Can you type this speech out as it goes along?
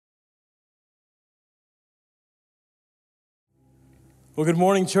Well, good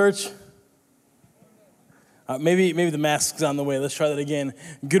morning, church. Maybe the mask's on the way. Let's try that again.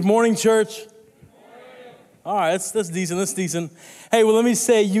 Good morning, church. Good morning. All right, that's decent. That's decent. Hey, well, let me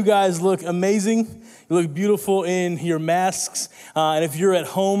say you guys look amazing. You look beautiful in your masks. And if you're at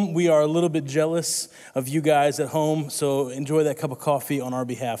home, we are a little bit jealous of you guys at home. So enjoy that cup of coffee on our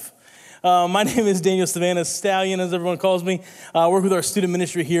behalf. My name is Daniel Savannah Stallion, as everyone calls me. I work with our student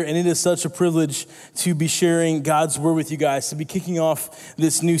ministry here, and it is such a privilege to be sharing God's Word with you guys, to be kicking off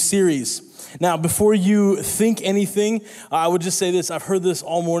this new series. Now, before you think anything, I would just say this. I've heard this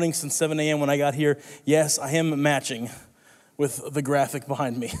all morning since 7 a.m. when I got here. Yes, I am matching with the graphic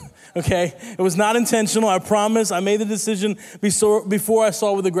behind me, okay? It was not intentional, I promise. I made the decision before I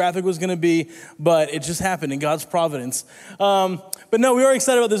saw what the graphic was going to be, but it just happened in God's providence. But no, we are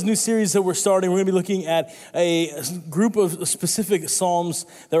excited about this new series that we're starting. We're going to be looking at a group of specific psalms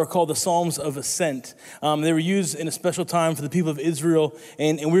that were called the Psalms of Ascent. They were used in a special time for the people of Israel,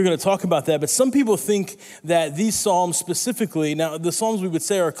 and we're going to talk about that. But some people think that these psalms specifically, now the psalms we would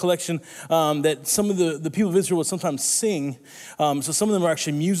say are a collection that some of the people of Israel would sometimes sing. So some of them are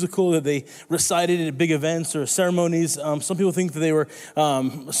actually musical, that they recited at big events or ceremonies. Some people think that they were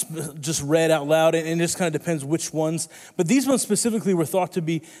just read out loud, and it just kind of depends which ones. But these ones specifically were thought to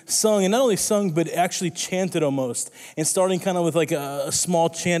be sung, and not only sung, but actually chanted almost, and starting kind of with like a small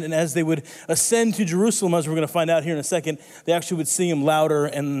chant, and as they would ascend to Jerusalem, as we're going to find out here in a second, they actually would sing them louder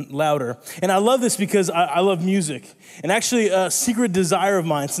and louder. And I love this because I love music. And actually a secret desire of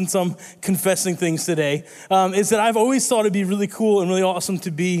mine, since I'm confessing things today, is that I've always thought it'd be really cool and really awesome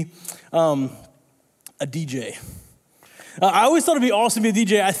to be a DJ. I always thought it'd be awesome to be a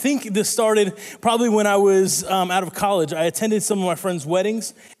DJ. I think this started probably when I was out of college. I attended some of my friends'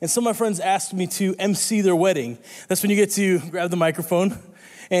 weddings, and some of my friends asked me to MC their wedding. That's when you get to grab the microphone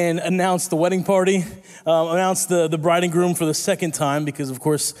and announce the wedding party, announce the bride and groom for the second time, because, of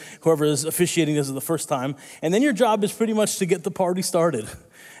course, whoever is officiating this is the first time. And then your job is pretty much to get the party started.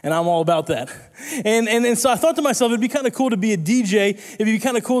 And I'm all about that. And so I thought to myself, it'd be kind of cool to be a DJ. It'd be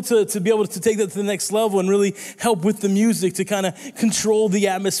kind of cool to be able to take that to the next level and really help with the music, to kind of control the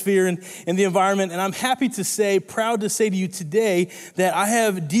atmosphere and the environment. And I'm happy to say, proud to say to you today, that I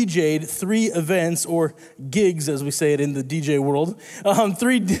have DJ'd 3 events, or gigs as we say it in the DJ world,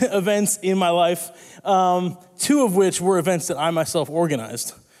 3 events in my life, 2 of which were events that I myself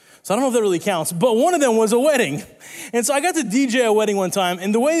organized. So I don't know if that really counts, but one of them was a wedding. And so I got to DJ a wedding one time,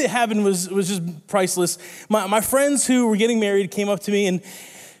 and the way it happened was just priceless. My friends who were getting married came up to me, and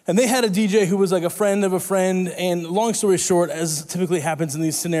they had a DJ who was like a friend of a friend, and long story short, as typically happens in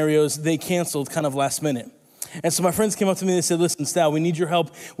these scenarios, they canceled kind of last minute. And so my friends came up to me and they said, "Listen, Stal, we need your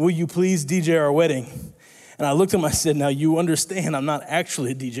help. Will you please DJ our wedding?" And I looked at them, I said, "Now you understand I'm not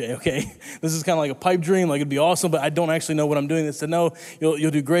actually a DJ, okay? This is kind of like a pipe dream, like it'd be awesome, but I don't actually know what I'm doing." They said, "No,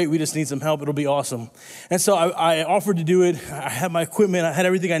 you'll do great. We just need some help. It'll be awesome." And so I offered to do it. I had my equipment. I had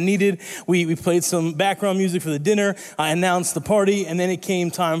everything I needed. We played some background music for the dinner. I announced the party, and then it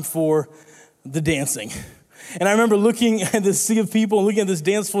came time for the dancing. And I remember looking at this sea of people, looking at this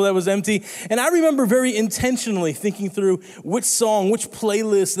dance floor that was empty. And I remember very intentionally thinking through which song, which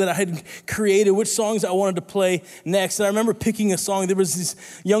playlist that I had created, which songs I wanted to play next. And I remember picking a song. There was these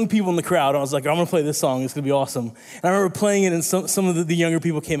young people in the crowd. I was like, "I'm going to play this song. It's going to be awesome." And I remember playing it, and some of the younger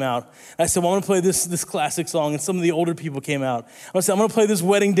people came out. And I said, "Well, I'm going to play this classic song." And some of the older people came out. I said, "I'm going to play this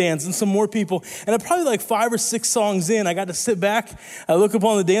wedding dance," and some more people. And at probably like 5 or 6 songs in, I got to sit back. I look up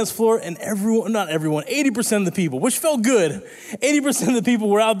on the dance floor, and not everyone, 80% of the people, which felt good. 80% of the people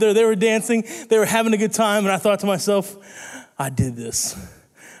were out there. They were dancing. They were having a good time. And I thought to myself, I did this.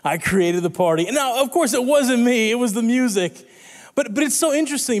 I created the party. And now, of course, it wasn't me. It was the music. But it's so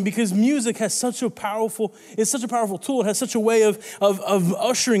interesting because music has it's such a powerful tool. It has such a way of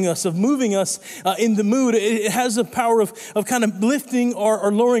ushering us, of moving us in the mood. It has a power of kind of lifting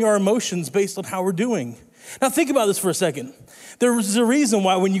or lowering our emotions based on how we're doing. Now think about this for a second. There's a reason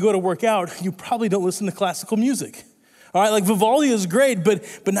why when you go to work out, you probably don't listen to classical music. All right, like Vivaldi is great, but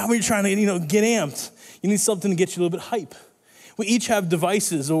now when you're trying to get amped, you need something to get you a little bit hype. We each have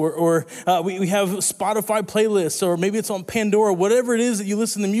devices, or we have Spotify playlists, or maybe it's on Pandora, whatever it is that you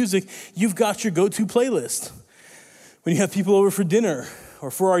listen to music, you've got your go-to playlist. When you have people over for dinner, or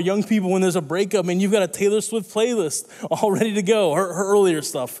for our young people when there's a breakup, and you've got a Taylor Swift playlist all ready to go. Her earlier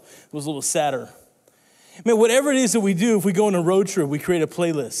stuff was a little sadder. Man, whatever it is that we do, if we go on a road trip, we create a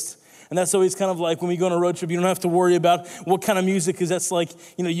playlist. And that's always kind of like when we go on a road trip, you don't have to worry about what kind of music, because that's like,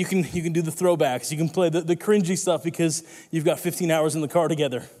 you can do the throwbacks. You can play the cringy stuff because you've got 15 hours in the car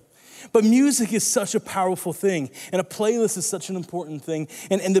together. But music is such a powerful thing, and a playlist is such an important thing.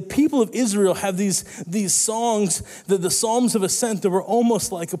 And the people of Israel have these songs, the Psalms of Ascent, that were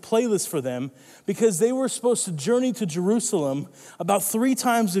almost like a playlist for them, because they were supposed to journey to Jerusalem about 3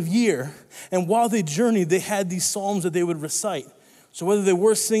 times a year. And while they journeyed, they had these psalms that they would recite. So whether they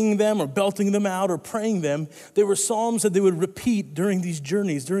were singing them or belting them out or praying them, they were psalms that they would repeat during these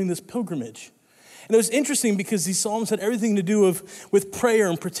journeys, during this pilgrimage. And it was interesting because these psalms had everything to do with prayer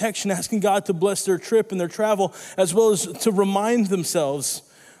and protection, asking God to bless their trip and their travel, as well as to remind themselves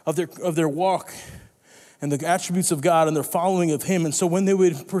of their walk and the attributes of God and their following of him. And so when they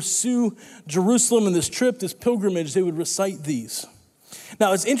would pursue Jerusalem in this trip, this pilgrimage, they would recite these.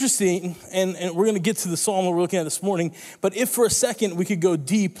 Now, it's interesting, and we're going to get to the psalm we're looking at this morning, but if for a second we could go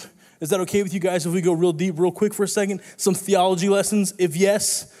deep, is that okay with you guys if we go real deep, real quick for a second? Some theology lessons? If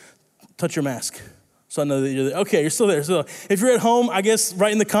yes, touch your mask. So I know that you're there. Okay, you're still there. So if you're at home, I guess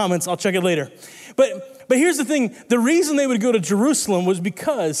write in the comments. I'll check it later. But here's the thing. The reason they would go to Jerusalem was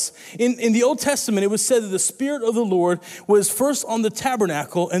because in the Old Testament, it was said that the Spirit of the Lord was first on the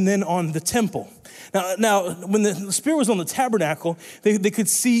tabernacle and then on the temple. Now, when the Spirit was on the tabernacle, they could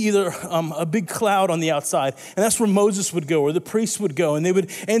see either a big cloud on the outside, and that's where Moses would go or the priests would go, and they would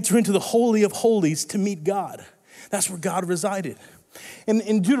enter into the Holy of Holies to meet God. That's where God resided. And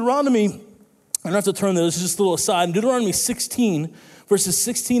in Deuteronomy, I don't have to turn there, this is just a little aside. In Deuteronomy 16, verses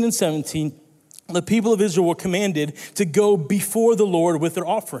 16 and 17, the people of Israel were commanded to go before the Lord with their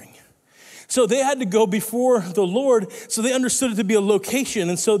offering. So they had to go before the Lord, so they understood it to be a location.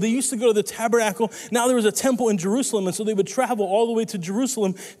 And so they used to go to the tabernacle. Now there was a temple in Jerusalem, and so they would travel all the way to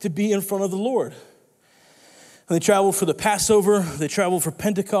Jerusalem to be in front of the Lord. And they traveled for the Passover, they traveled for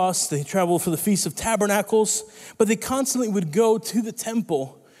Pentecost, they traveled for the Feast of Tabernacles, but they constantly would go to the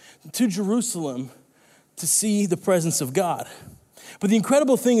temple, to Jerusalem, to see the presence of God. But the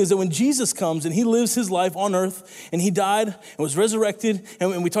incredible thing is that when Jesus comes and he lives his life on earth and he died and was resurrected,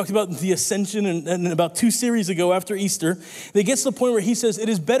 and we talked about the ascension and about 2 series ago after Easter, it gets to the point where he says, it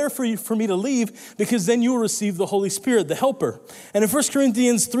is better for me to leave because then you will receive the Holy Spirit, the helper. And in 1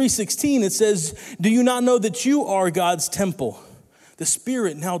 Corinthians 3:16, it says, do you not know that you are God's temple? The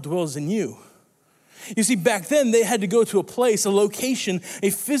Spirit now dwells in you. You see, back then, they had to go to a place, a location,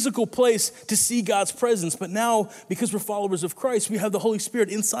 a physical place to see God's presence. But now, because we're followers of Christ, we have the Holy Spirit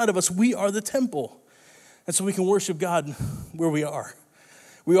inside of us. We are the temple. And so we can worship God where we are.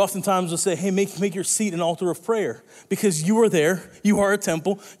 We oftentimes will say, hey, make your seat an altar of prayer. Because you are there, you are a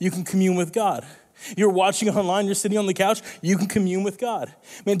temple, you can commune with God. You're watching online, you're sitting on the couch, you can commune with God.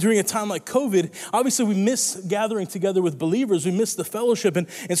 Man, during a time like COVID, obviously we miss gathering together with believers, we miss the fellowship, and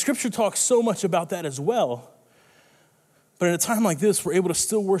Scripture talks so much about that as well. But in a time like this, we're able to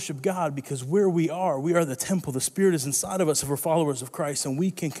still worship God because where we are the temple, the Spirit is inside of us if we're followers of Christ, and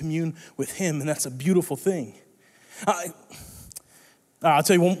we can commune with Him, and that's a beautiful thing. I'll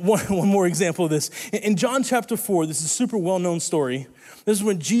tell you one more example of this. In John chapter 4, this is a super well-known story. This is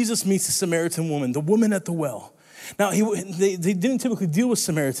when Jesus meets a Samaritan woman, the woman at the well. Now, they didn't typically deal with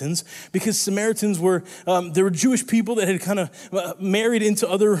Samaritans because Samaritans were Jewish people that had kind of married into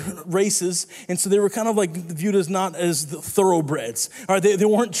other races, and so they were kind of like viewed as not as the thoroughbreds. All right, they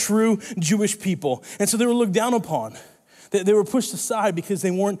weren't true Jewish people, and so they were looked down upon. They were pushed aside because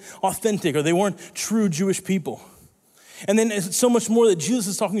they weren't authentic or they weren't true Jewish people. And then it's so much more that Jesus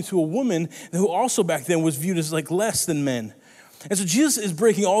is talking to a woman who also back then was viewed as like less than men. And so Jesus is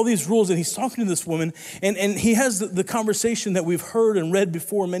breaking all these rules, and he's talking to this woman, and he has the conversation that we've heard and read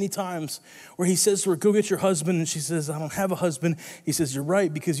before many times, where he says to her, go get your husband, and she says, I don't have a husband. He says, you're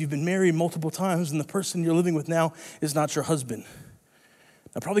right, because you've been married multiple times, and the person you're living with now is not your husband.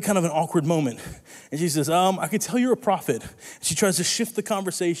 Now, probably kind of an awkward moment. And she says, I could tell you're a prophet. She tries to shift the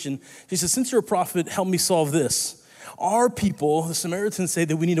conversation. She says, since you're a prophet, help me solve this. Our people, the Samaritans, say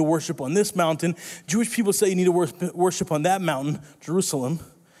that we need to worship on this mountain. Jewish people say you need to worship on that mountain, Jerusalem.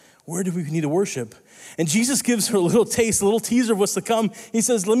 Where do we need to worship? And Jesus gives her a little taste, a little teaser of what's to come. He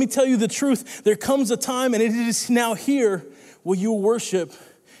says, let me tell you the truth. There comes a time, and it is now here, where you will worship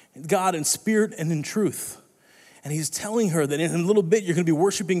God in spirit and in truth. And he's telling her that in a little bit, you're going to be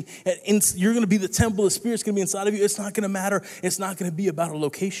worshiping, you're going to be the temple, the Spirit's going to be inside of you. It's not going to matter. It's not going to be about a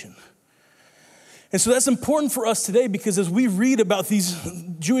location. And so that's important for us today because as we read about these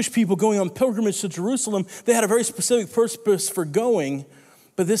Jewish people going on pilgrimage to Jerusalem, they had a very specific purpose for going,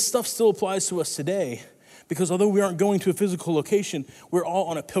 but this stuff still applies to us today because although we aren't going to a physical location, we're all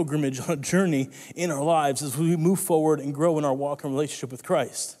on a pilgrimage, on a journey in our lives as we move forward and grow in our walk and relationship with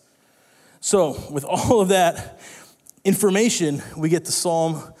Christ. So with all of that information, we get to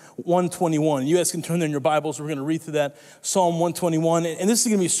Psalm 121. You guys can turn there in your Bibles. We're going to read through that, Psalm 121. And this is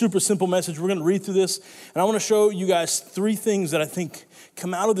going to be a super simple message. We're going to read through this. And I want to show you guys three things that I think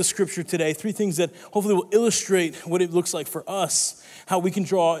come out of the scripture today, three things that hopefully will illustrate what it looks like for us, how we can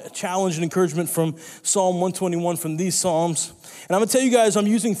draw a challenge and encouragement from Psalm 121, from these Psalms. And I'm going to tell you guys, I'm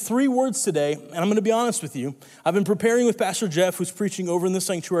using three words today, and I'm going to be honest with you. I've been preparing with Pastor Jeff, who's preaching over in the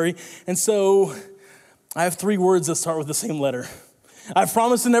sanctuary, and so I have three words that start with the same letter. I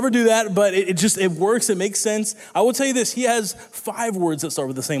promise to never do that, but it works. It makes sense. I will tell you this. He has 5 words that start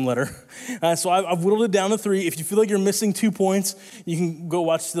with the same letter. So I've whittled it down to 3. If you feel like you're missing 2 points, you can go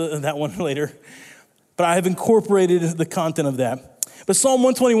watch that one later. But I have incorporated the content of that. But Psalm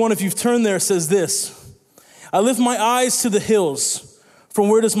 121, if you've turned there, says this: I lift my eyes to the hills. From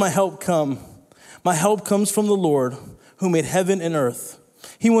where does my help come? My help comes from the Lord, who made heaven and earth.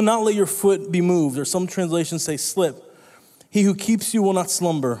 He will not let your foot be moved, or some translations say slip. He who keeps you will not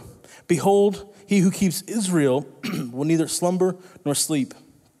slumber. Behold, he who keeps Israel will neither slumber nor sleep.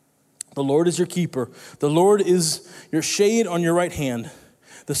 The Lord is your keeper. The Lord is your shade on your right hand.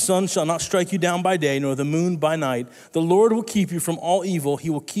 The sun shall not strike you down by day, nor the moon by night. The Lord will keep you from all evil. He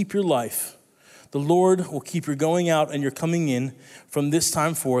will keep your life. The Lord will keep your going out and your coming in from this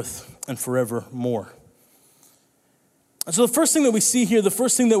time forth and forevermore. And so the first thing that we see here, the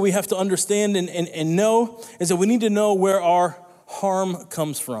first thing that we have to understand and know is that we need to know where our harm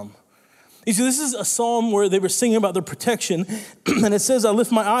comes from. You see, this is a psalm where they were singing about their protection, and it says, I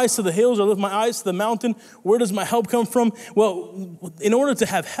lift my eyes to the hills, I lift my eyes to the mountain. Where does my help come from? Well, in order to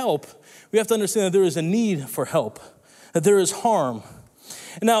have help, we have to understand that there is a need for help, that there is harm.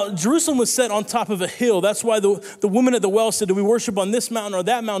 Now, Jerusalem was set on top of a hill. That's why the woman at the well said, do we worship on this mountain or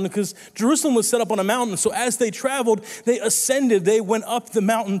that mountain? Because Jerusalem was set up on a mountain. So as they traveled, they ascended. They went up the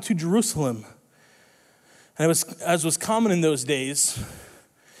mountain to Jerusalem. And as was common in those days,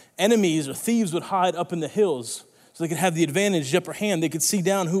 enemies or thieves would hide up in the hills so they could have the advantage, the upper hand. They could see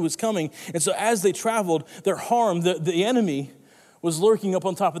down who was coming. And so as they traveled, their harm, the enemy, was lurking up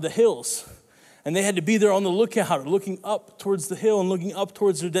on top of the hills. And they had to be there on the lookout, looking up towards the hill and looking up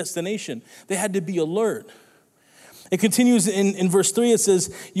towards their destination. They had to be alert. It continues in verse 3, it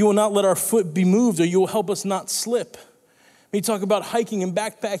says, you will not let our foot be moved, or you will help us not slip. When you talk about hiking and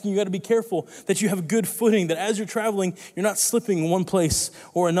backpacking, you got to be careful that you have good footing, that as you're traveling, you're not slipping in one place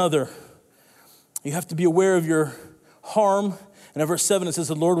or another. You have to be aware of your harm. And in verse 7, it says,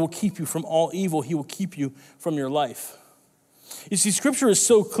 the Lord will keep you from all evil. He will keep you from your life. You see, Scripture is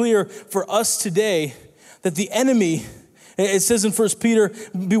so clear for us today that the enemy, it says in 1 Peter,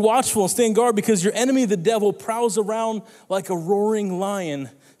 be watchful and stand guard because your enemy, the devil, prowls around like a roaring lion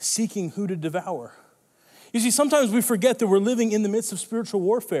seeking who to devour. You see, sometimes we forget that we're living in the midst of spiritual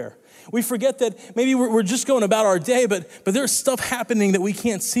warfare. We forget that maybe we're just going about our day, but there's stuff happening that we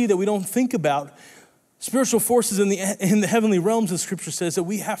can't see, that we don't think about. Spiritual forces in the heavenly realms, as Scripture says, that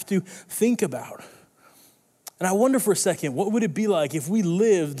we have to think about. And I wonder for a second, what would it be like if we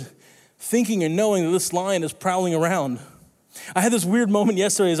lived thinking and knowing that this lion is prowling around? I had this weird moment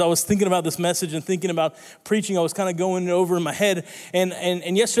yesterday as I was thinking about this message and thinking about preaching. I was kind of going over in my head.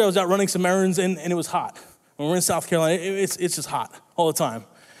 And yesterday I was out running some errands and it was hot. When we're in South Carolina, it's just hot all the time.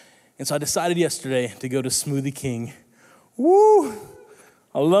 And so I decided yesterday to go to Smoothie King. Woo!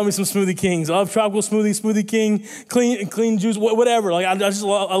 I love me some Smoothie Kings. I love tropical Smoothie King, clean juice, whatever. Like I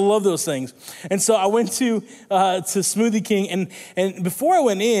love those things. And so I went to Smoothie King, and before I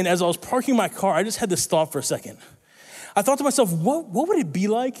went in, as I was parking my car, I just had this thought for a second. I thought to myself, what would it be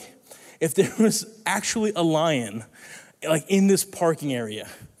like if there was actually a lion, like in this parking area?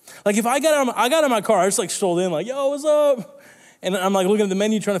 Like if I got out of my car, I just like strolled in, like, yo, what's up? And I'm like looking at the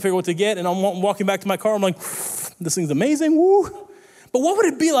menu, trying to figure out what to get, and I'm walking back to my car. I'm like, this thing's amazing, woo. But what would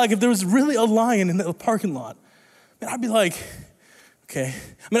it be like if there was really a lion in the parking lot? Man, I'd be like, okay.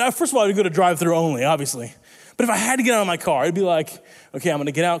 I mean, first of all, I'd go to drive-through only, obviously. But if I had to get out of my car, I'd be like, okay, I'm going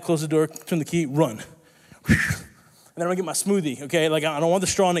to get out, close the door, turn the key, run. And then I'm going to get my smoothie, okay? Like, I don't want the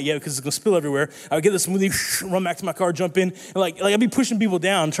straw in it yet because it's going to spill everywhere. I would get the smoothie, run back to my car, jump in. And like I'd be pushing people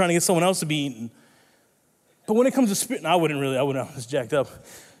down, trying to get someone else to be eaten. But when it comes to spirit, I wouldn't, I was just jacked up.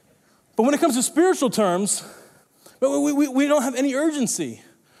 But when it comes to spiritual terms, we don't have any urgency.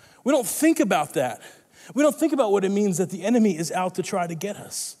 We don't think about that. We don't think about what it means that the enemy is out to try to get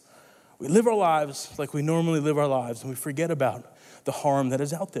us. We live our lives like we normally live our lives, and we forget about the harm that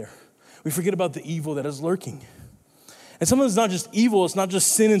is out there. We forget about the evil that is lurking. And sometimes it's not just evil, it's not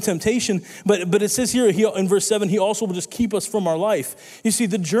just sin and temptation, but it says here in verse 7, he also will just keep us from our life. You see,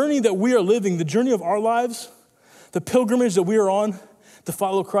 the journey that we are living, the journey of our lives, the pilgrimage that we are on to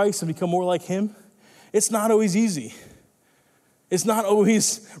follow Christ and become more like him, it's not always easy. It's not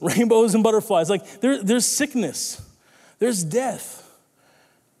always rainbows and butterflies. Like there's sickness, there's death,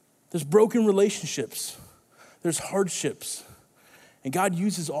 there's broken relationships, there's hardships. And God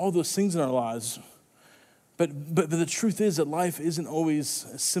uses all those things in our lives. But the truth is that life isn't always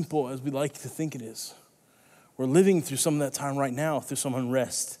as simple as we like to think it is. We're living through some of that time right now, through some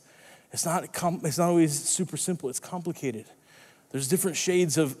unrest. It's not always super simple. It's complicated. There's different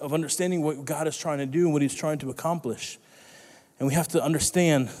shades of understanding what God is trying to do and what he's trying to accomplish. And we have to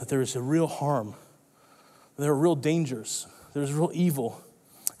understand that there is a real harm. There are real dangers. There's real evil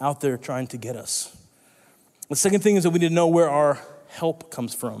out there trying to get us. The second thing is that we need to know where our help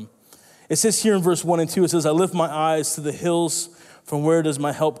comes from. It says here in verse 1 and 2, it says, I lift my eyes to the hills. From where does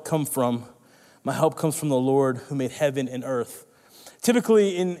my help come from? My help comes from the Lord who made heaven and earth.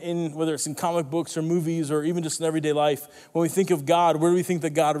 Typically, in whether it's in comic books or movies or even just in everyday life, when we think of God, where do we think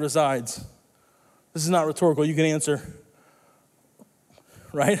that God resides? This is not rhetorical. You can answer.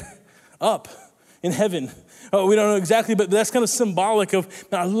 Right? Up in heaven. Oh, we don't know exactly, but that's kind of symbolic of,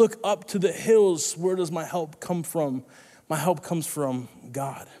 now I look up to the hills. Where does my help come from? My help comes from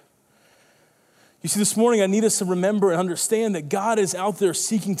God. You see, this morning I need us to remember and understand that God is out there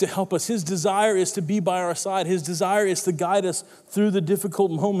seeking to help us. His desire is to be by our side. His desire is to guide us through the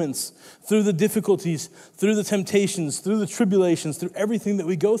difficult moments, through the difficulties, through the temptations, through the tribulations, through everything that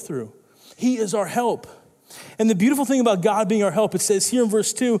we go through. He is our help. And the beautiful thing about God being our help, it says here in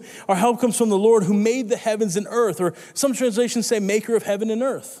verse 2, our help comes from the Lord who made the heavens and earth, or some translations say maker of heaven and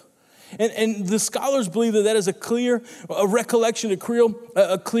earth. And the scholars believe that is a clear recollection, a clear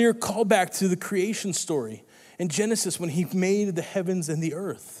callback to the creation story in Genesis when he made the heavens and the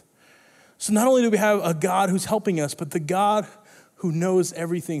earth. So not only do we have a God who's helping us, but the God who knows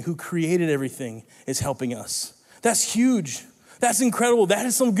everything, who created everything, is helping us. That's huge. That's incredible. That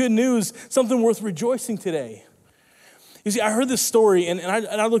is some good news, something worth rejoicing today. You see, I heard this story, and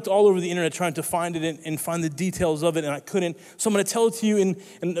I looked all over the internet trying to find it and find the details of it, and I couldn't. So I'm going to tell it to you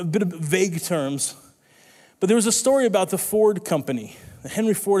in a bit of vague terms. But there was a story about the Ford company.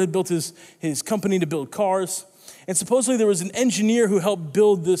 Henry Ford had built his company to build cars, and supposedly there was an engineer who helped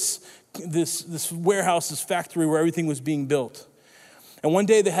build this warehouse, this factory where everything was being built. And one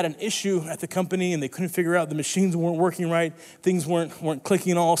day they had an issue at the company, and they couldn't figure out the machines weren't working right, things weren't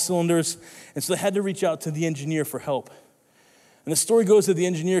clicking on all cylinders, and so they had to reach out to the engineer for help. And the story goes that the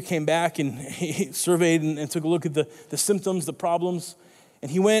engineer came back and he surveyed and took a look at the symptoms, the problems.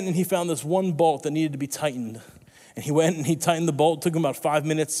 And he went and he found this one bolt that needed to be tightened. And he went and he tightened the bolt. It took him about 5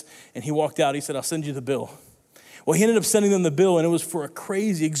 minutes. And he walked out. He said, I'll send you the bill. Well, he ended up sending them the bill, and it was for a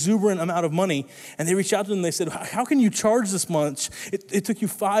crazy, exuberant amount of money. And they reached out to him and they said, how can you charge this much? It took you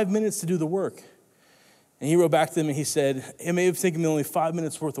 5 minutes to do the work. And he wrote back to them and he said, it may have taken me only 5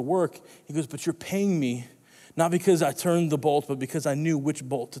 minutes worth of work. He goes, but you're paying me not because I turned the bolt, but because I knew which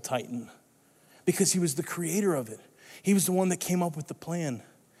bolt to tighten. Because he was the creator of it. He was the one that came up with the plan.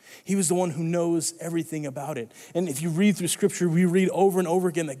 He was the one who knows everything about it. And if you read through Scripture, we read over and over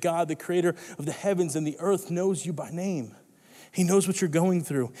again that God, the creator of the heavens and the earth, knows you by name. He knows what you're going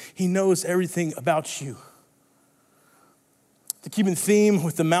through. He knows everything about you. To keep in theme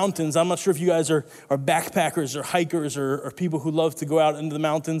with the mountains, I'm not sure if you guys are backpackers or hikers or people who love to go out into the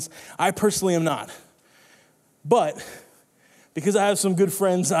mountains. I personally am not. But because I have some good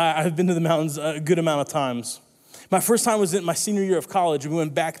friends, I've been to the mountains a good amount of times. My first time was in my senior year of college. We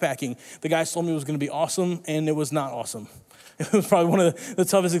went backpacking. The guys told me it was going to be awesome, and it was not awesome. It was probably one of the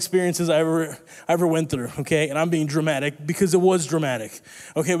toughest experiences I ever went through, okay? And I'm being dramatic because it was dramatic.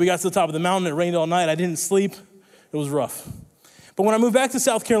 Okay, we got to the top of the mountain. It rained all night. I didn't sleep. It was rough. But when I moved back to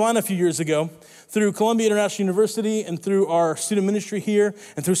South Carolina a few years ago, through Columbia International University and through our student ministry here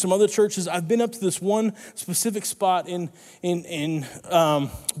and through some other churches, I've been up to this one specific spot in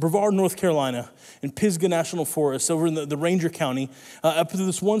Brevard, North Carolina, in Pisgah National Forest, over in the Ranger County, up to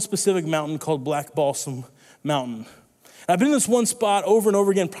this one specific mountain called Black Balsam Mountain. And I've been in this one spot over and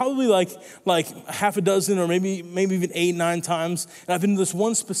over again, probably like a half a dozen or maybe even 8, 9 times. And I've been to this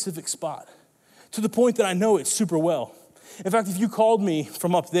one specific spot to the point that I know it super well. In fact, if you called me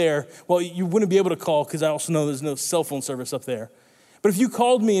from up there, well, you wouldn't be able to call because I also know there's no cell phone service up there. But if you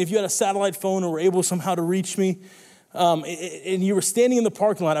called me, if you had a satellite phone or were able somehow to reach me, and you were standing in the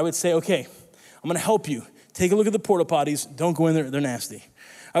parking lot, I would say, okay, I'm going to help you. Take a look at the porta potties. Don't go in there. They're nasty.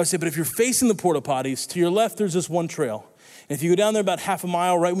 I would say, but if you're facing the porta potties, to your left, there's this one trail. And if you go down there about half a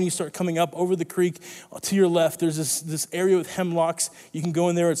mile, right when you start coming up over the creek, to your left, there's this area with hemlocks. You can go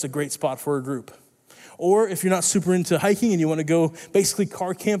in there. It's a great spot for a group. Or if you're not super into hiking and you want to go basically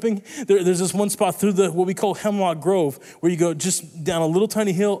car camping, there's this one spot through what we call Hemlock Grove, where you go just down a little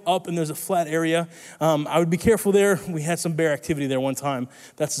tiny hill up and there's a flat area. I would be careful there. We had some bear activity there one time.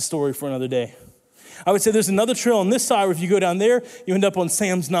 That's the story for another day. I would say there's another trail on this side where if you go down there, you end up on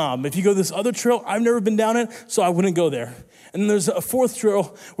Sam's Knob. If you go this other trail, I've never been down it, so I wouldn't go there. And then there's a fourth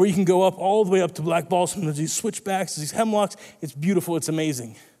trail where you can go up all the way up to Black Balls, and there's these switchbacks, these hemlocks. It's beautiful. It's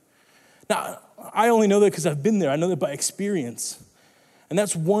amazing. Now, I only know that because I've been there. I know that by experience. And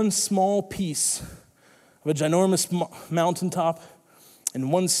that's one small piece of a ginormous mountaintop in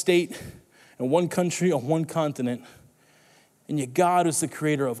one state, in one country, on one continent. And yet God is the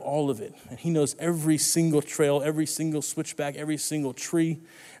creator of all of it. And he knows every single trail, every single switchback, every single tree,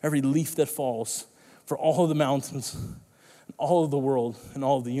 every leaf that falls for all of the mountains, and all of the world, and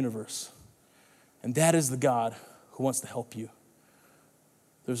all of the universe. And that is the God who wants to help you.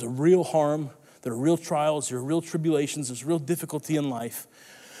 There's a real harm, there are real trials, there are real tribulations, there's real difficulty in life.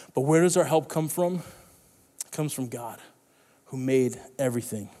 But where does our help come from? It comes from God, who made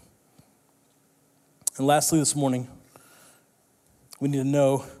everything. And lastly this morning, we need to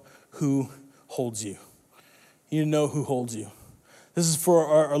know who holds you. You need to know who holds you. This is for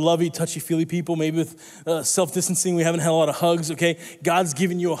our lovey, touchy-feely people. Maybe with self-distancing, we haven't had a lot of hugs, okay? God's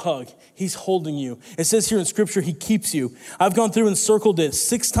giving you a hug. He's holding you. It says here in Scripture, he keeps you. I've gone through and circled it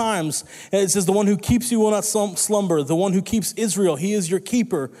 6 times. And it says, the one who keeps you will not slumber. The one who keeps Israel, he is your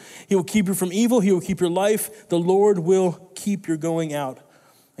keeper. He will keep you from evil. He will keep your life. The Lord will keep your going out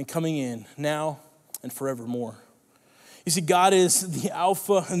and coming in now and forevermore. You see, God is the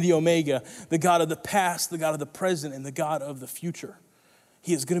Alpha and the Omega, the God of the past, the God of the present, and the God of the future.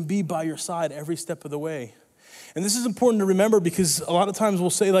 He is going to be by your side every step of the way. And this is important to remember because a lot of times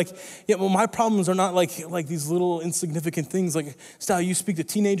we'll say like, yeah, well, my problems are not like these little insignificant things. Like, Stal, you speak to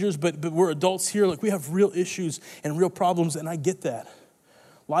teenagers, but we're adults here. Like, we have real issues and real problems, and I get that.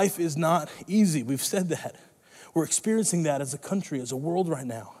 Life is not easy. We've said that. We're experiencing that as a country, as a world right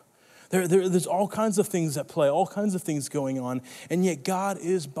now. There's all kinds of things at play, all kinds of things going on, and yet God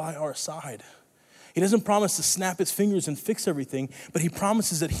is by our side. He doesn't promise to snap his fingers and fix everything, but he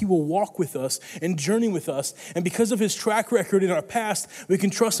promises that he will walk with us and journey with us, and because of his track record in our past, we can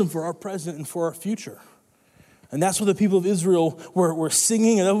trust him for our present and for our future. And that's what the people of Israel were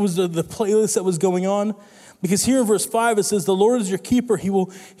singing, and that was the playlist that was going on. Because here in verse 5, it says, the Lord is your keeper.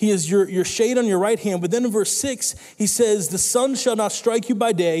 He is your shade on your right hand. But then in verse 6, he says, the sun shall not strike you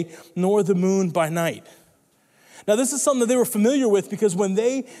by day, nor the moon by night. Now, this is something that they were familiar with because when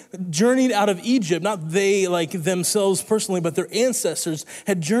they journeyed out of Egypt, not they like themselves personally, but their ancestors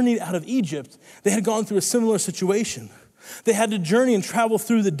had journeyed out of Egypt, they had gone through a similar situation. They had to journey and travel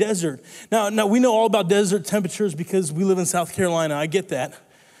through the desert. Now we know all about desert temperatures because we live in South Carolina. I get that.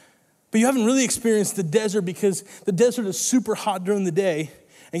 But you haven't really experienced the desert because the desert is super hot during the day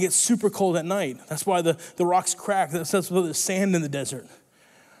and gets super cold at night. That's why the rocks crack. That's why there's sand in the desert.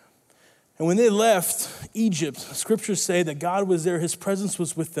 And when they left Egypt, scriptures say that God was there. His presence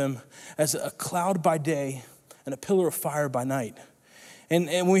was with them as a cloud by day and a pillar of fire by night. And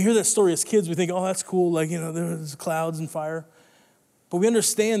when we hear that story as kids, we think, oh, that's cool. Like, there's clouds and fire. But we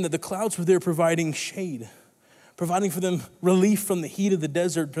understand that the clouds were there providing shade, providing for them relief from the heat of the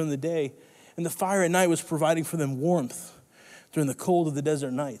desert during the day. And the fire at night was providing for them warmth during the cold of the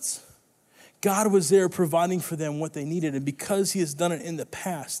desert nights. God was there providing for them what they needed. And because he has done it in the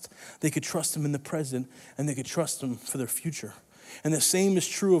past, they could trust him in the present and they could trust him for their future. And the same is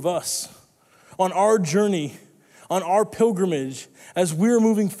true of us. On our journey, on our pilgrimage, as we're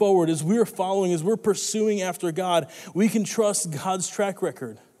moving forward, as we're following, as we're pursuing after God, we can trust God's track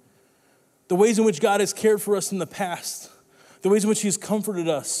record. The ways in which God has cared for us in the past, the ways in which he has comforted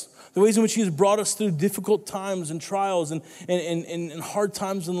us, the ways in which he has brought us through difficult times and trials and hard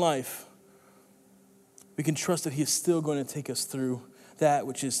times in life. We can trust that he is still going to take us through that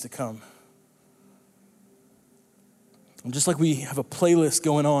which is to come. And just like we have a playlist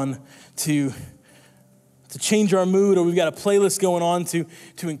going on to change our mood, or we've got a playlist going on to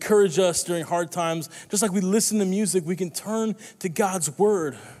encourage us during hard times, just like we listen to music, we can turn to God's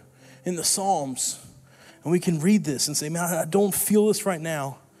word in the Psalms. And we can read this and say, man, I don't feel this right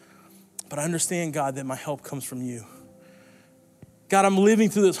now, but I understand, God, that my help comes from you. God, I'm living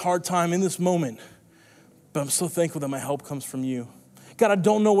through this hard time in this moment, but I'm so thankful that my help comes from you. God, I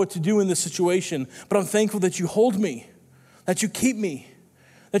don't know what to do in this situation, but I'm thankful that you hold me, that you keep me,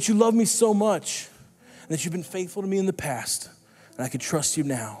 that you love me so much, and that you've been faithful to me in the past, and I can trust you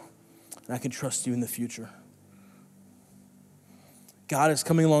now, and I can trust you in the future. God is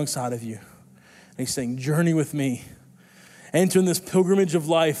coming alongside of you, and he's saying, journey with me. entering this pilgrimage of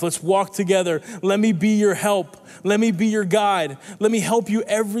life. Let's walk together. Let me be your help. Let me be your guide. Let me help you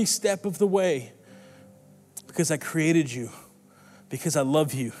every step of the way. Because I created you, because I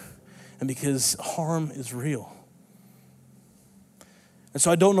love you, and because harm is real. And so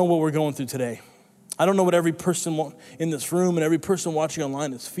I don't know what we're going through today. I don't know what every person in this room and every person watching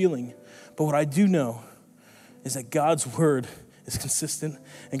online is feeling. But what I do know is that God's word is consistent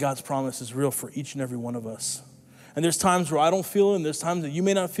and God's promise is real for each and every one of us. And there's times where I don't feel it, and there's times that you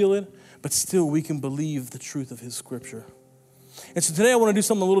may not feel it, but still we can believe the truth of his scripture. And so today I want to do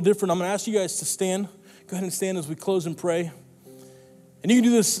something a little different. I'm going to ask you guys to stand. Go ahead and stand as we close and pray. And you can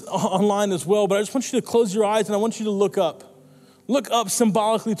do this online as well, but I just want you to close your eyes and I want you to look up. Look up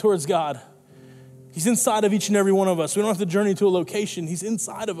symbolically towards God. He's inside of each and every one of us. We don't have to journey to a location. He's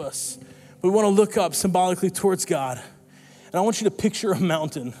inside of us. We want to look up symbolically towards God. And I want you to picture a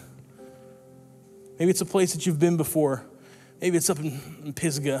mountain. Maybe it's a place that you've been before. Maybe it's up in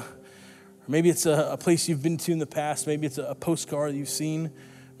Pisgah. Or maybe it's a place you've been to in the past. Maybe it's a postcard you've seen.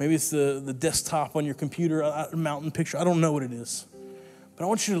 Maybe it's the desktop on your computer, a mountain picture. I don't know what it is. But I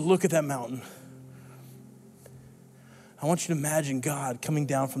want you to look at that mountain. I want you to imagine God coming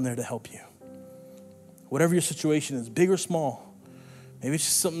down from there to help you. Whatever your situation is, big or small. Maybe it's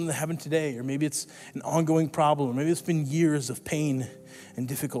just something that happened today, or maybe it's an ongoing problem, or maybe it's been years of pain and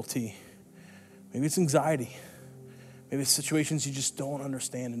difficulty. Maybe it's anxiety. Maybe it's situations you just don't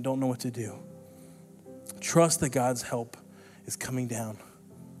understand and don't know what to do. Trust that God's help is coming down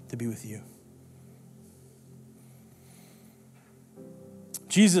to be with you.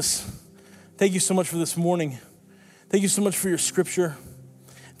 Jesus, thank you so much for this morning. Thank you so much for your scripture.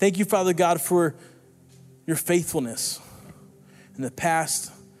 Thank you, Father God, for your faithfulness in the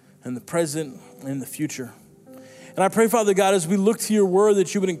past and the present and in the future. And I pray, Father God, as we look to your word,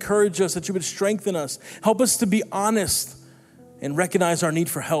 that you would encourage us, that you would strengthen us. Help us to be honest and recognize our need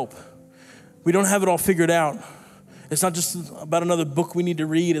for help. We don't have it all figured out. It's not just about another book we need to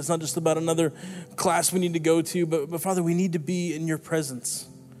read. It's not just about another class we need to go to. But Father, we need to be in your presence.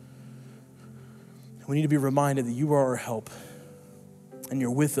 We need to be reminded that you are our help and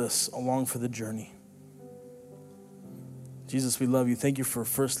you're with us along for the journey. Jesus, we love you. Thank you for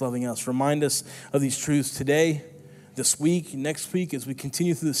first loving us. Remind us of these truths today, this week, next week, as we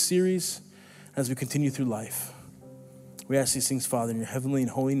continue through this series, as we continue through life. We ask these things, Father, in your heavenly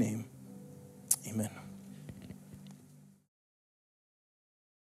and holy name. Amen.